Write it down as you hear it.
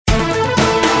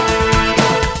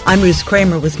I'm Ruth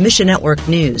Kramer with Mission Network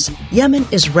News. Yemen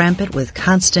is rampant with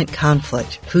constant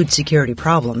conflict, food security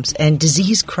problems, and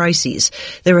disease crises.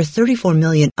 There are 34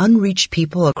 million unreached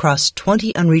people across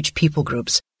 20 unreached people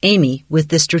groups. Amy, with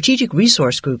the Strategic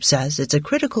Resource Group, says it's a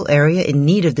critical area in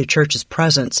need of the church's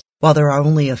presence. While there are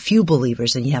only a few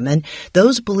believers in Yemen,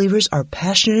 those believers are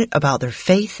passionate about their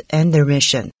faith and their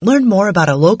mission. Learn more about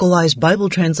a localized Bible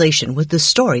translation with the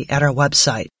story at our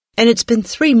website. And it's been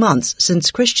 3 months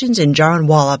since Christians in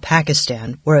Jaranwala,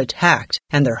 Pakistan, were attacked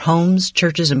and their homes,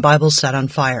 churches, and Bibles set on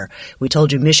fire. We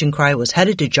told you Mission Cry was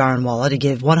headed to Jaranwala to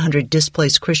give 100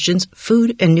 displaced Christians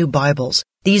food and new Bibles.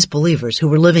 These believers, who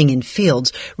were living in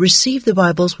fields, received the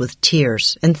Bibles with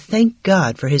tears and thanked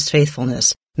God for His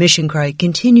faithfulness. Mission Cry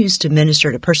continues to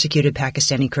minister to persecuted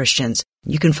Pakistani Christians.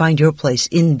 You can find your place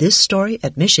in this story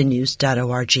at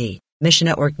missionnews.org. Mission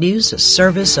Network News, a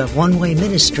service of One Way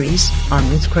Ministries. I'm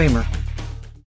Ruth Kramer.